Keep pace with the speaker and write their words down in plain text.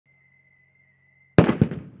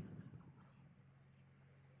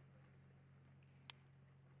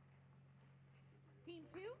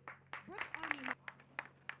Team 2, Brooke Army.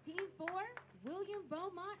 Team 4, William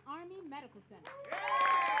Beaumont Army Medical Center.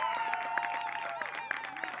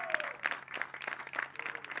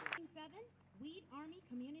 Team 7, Weed Army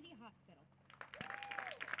Community Hospital.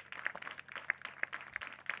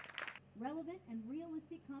 Relevant and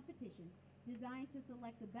realistic competition designed to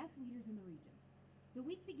select the best leaders in the region. The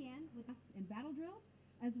week began with and battle drills,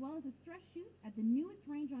 as well as a stress shoot at the newest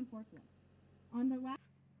range on forklifts. On the last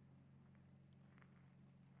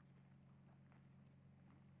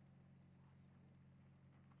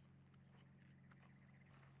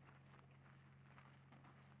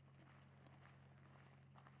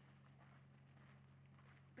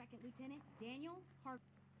Second Lieutenant Daniel Hart.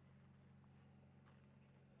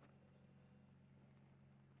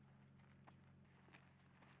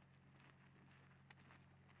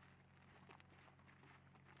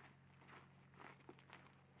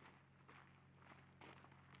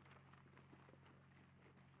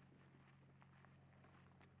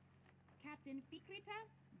 Captain Fikrita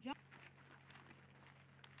John.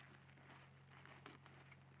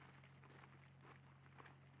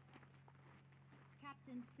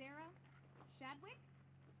 Captain Sarah Shadwick.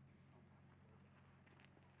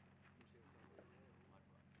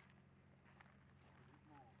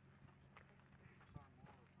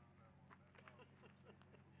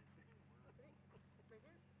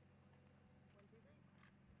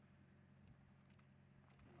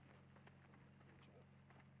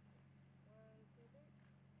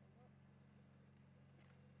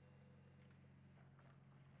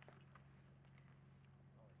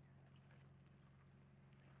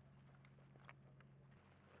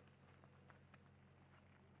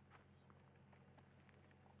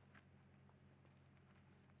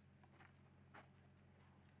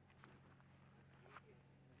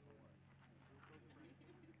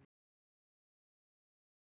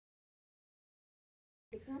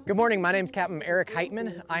 Good morning, my name is Captain Erik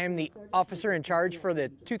Heitman. I am the officer in charge for the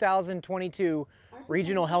 2022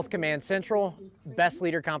 Regional Health Command Central Best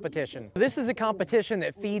Leader Competition. This is a competition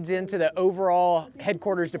that feeds into the overall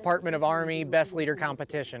Headquarters Department of Army Best Leader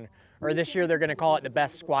Competition, or this year they're going to call it the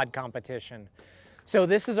Best Squad Competition. So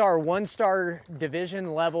this is our one-star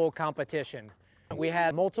division level competition. We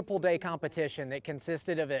had multiple day competition that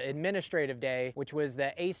consisted of an administrative day, which was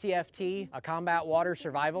the ACFT, a combat water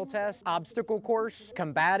survival test, obstacle course,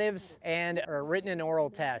 combatives, and a written and oral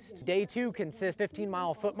test. Day 2 consists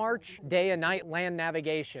 15-mile foot march, day and night land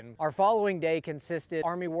navigation. Our following day consisted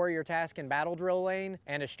Army Warrior Task and Battle Drill Lane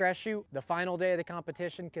and a stress shoot. The final day of the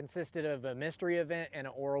competition consisted of a mystery event and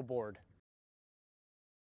an oral board.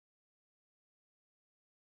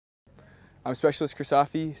 I'm Specialist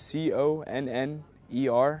Crisafi,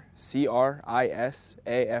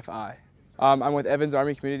 C-O-N-N-E-R-C-R-I-S-A-F-I. I'm with Evans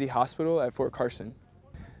Army Community Hospital at Fort Carson.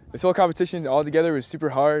 This whole competition altogether was super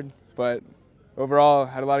hard, but overall I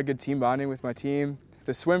had a lot of good team bonding with my team.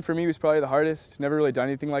 The swim for me was probably the hardest. Never really done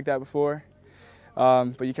anything like that before.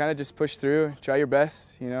 But you kind of just push through, try your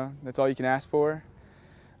best, you know, that's all you can ask for.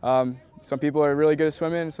 Some people are really good at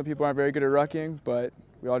swimming, some people aren't very good at rucking, but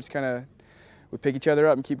we all just kind of would pick each other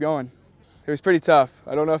up and keep going. It was pretty tough.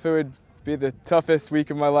 I don't know if it would be the toughest week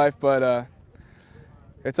of my life, but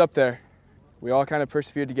it's up there. We all kind of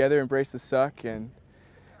persevered together, embraced the suck, and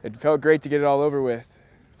it felt great to get it all over with.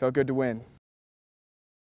 It felt good to win.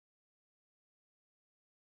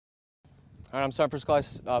 All right, I'm Sergeant First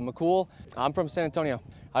Class Mccoole. I'm from San Antonio.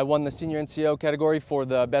 I won the Senior NCO category for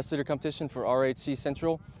the Best Leader competition for RHC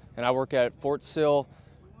Central, and I work at Fort Sill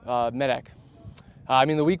Medic. I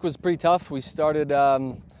mean, the week was pretty tough. We started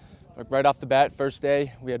right off the bat, first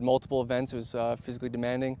day. We had multiple events. It was physically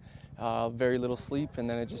demanding, very little sleep, and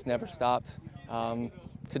then it just never stopped.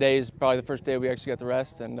 Today is probably the first day we actually got the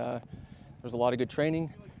rest, and there was a lot of good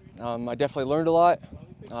training. I definitely learned a lot,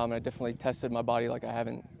 and I definitely tested my body like I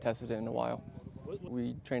haven't tested it in a while.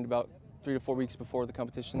 We trained about 3 to 4 weeks before the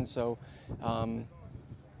competition, so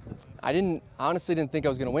I honestly didn't think I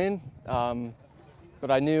was going to win, but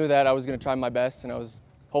I knew that I was going to try my best, and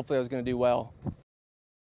hopefully I was going to do well.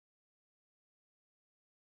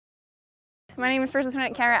 My name is First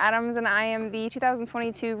Lieutenant Cara Adams, and I am the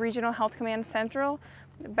 2022 Regional Health Command Central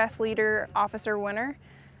Best Leader Officer winner.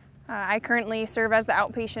 I currently serve as the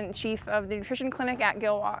outpatient chief of the nutrition clinic at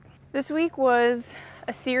Gilwalk. This week was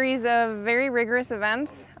a series of very rigorous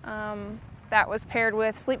events that was paired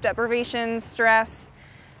with sleep deprivation, stress,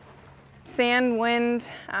 sand,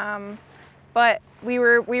 wind, but we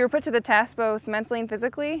were put to the test both mentally and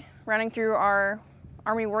physically, running through our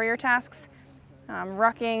Army Warrior tasks.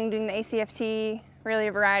 Rucking, doing the ACFT, really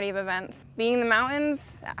a variety of events. Being in the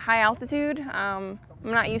mountains at high altitude, I'm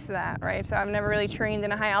not used to that, right? So I've never really trained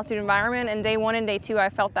in a high altitude environment, and day 1 and day 2 I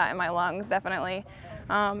felt that in my lungs, definitely.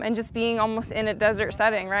 And just being almost in a desert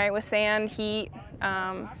setting, right, with sand, heat,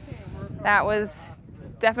 that was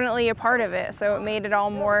definitely a part of it, so it made it all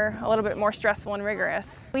a little bit more stressful and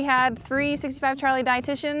rigorous. We had 3 65 Charlie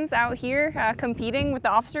dietitians out here competing with the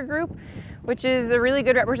officer group, which is a really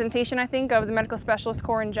good representation, I think, of the Medical Specialist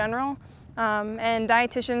Corps in general. And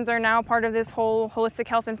dietitians are now part of this whole holistic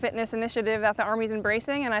health and fitness initiative that the Army's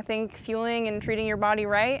embracing, and I think fueling and treating your body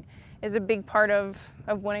right is a big part of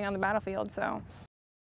winning on the battlefield. So